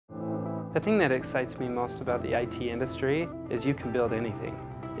The thing that excites me most about the IT industry is you can build anything.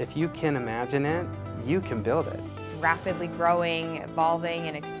 If you can imagine it, you can build it. It's rapidly growing, evolving,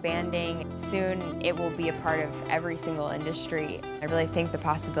 and expanding. Soon it will be a part of every single industry. I really think the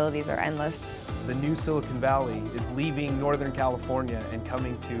possibilities are endless. The new Silicon Valley is leaving Northern California and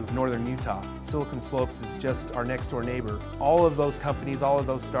coming to Northern Utah. Silicon Slopes is just our next door neighbor. All of those companies, all of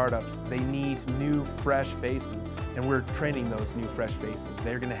those startups, they need new, fresh faces, and we're training those new, fresh faces.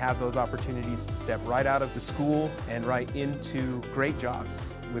 They're going to have those opportunities to step right out of the school and right into great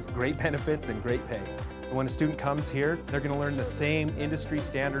jobs with great benefits and great pay. And when a student comes here, they're going to learn the same industry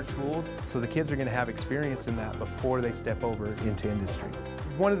standard tools, so the kids are going to have experience in that before they step over into industry.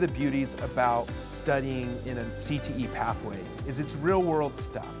 One of the beauties about studying in a CTE pathway is it's real-world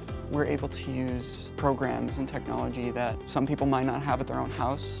stuff. We're able to use programs and technology that some people might not have at their own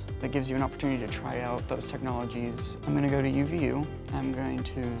house. That gives you an opportunity to try out those technologies. I'm going to go to UVU. I'm going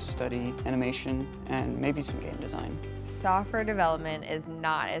to study animation and maybe some game design. Software development is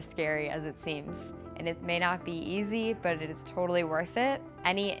not as scary as it seems. And it may not be easy, but it is totally worth it.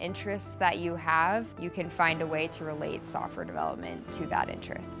 Any interests that you have, you can find a way to relate software development to that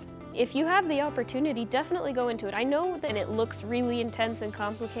interest. If you have the opportunity, definitely go into it. I know that it looks really intense and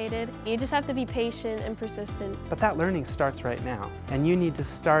complicated. You just have to be patient and persistent. But that learning starts right now, and you need to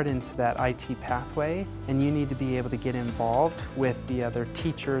start into that IT pathway, and you need to be able to get involved with the other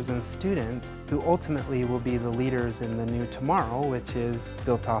teachers and students who ultimately will be the leaders in the new tomorrow, which is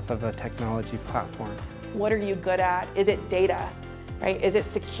built off of a technology platform. What are you good at? Is it data? Right? Is it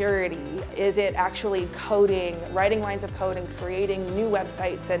security? Is it actually coding, writing lines of code and creating new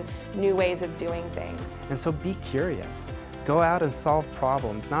websites and new ways of doing things? And so be curious. Go out and solve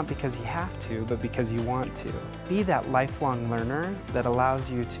problems, not because you have to, but because you want to. Be that lifelong learner that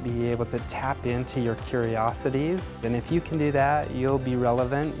allows you to be able to tap into your curiosities. And if you can do that, you'll be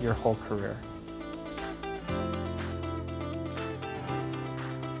relevant your whole career.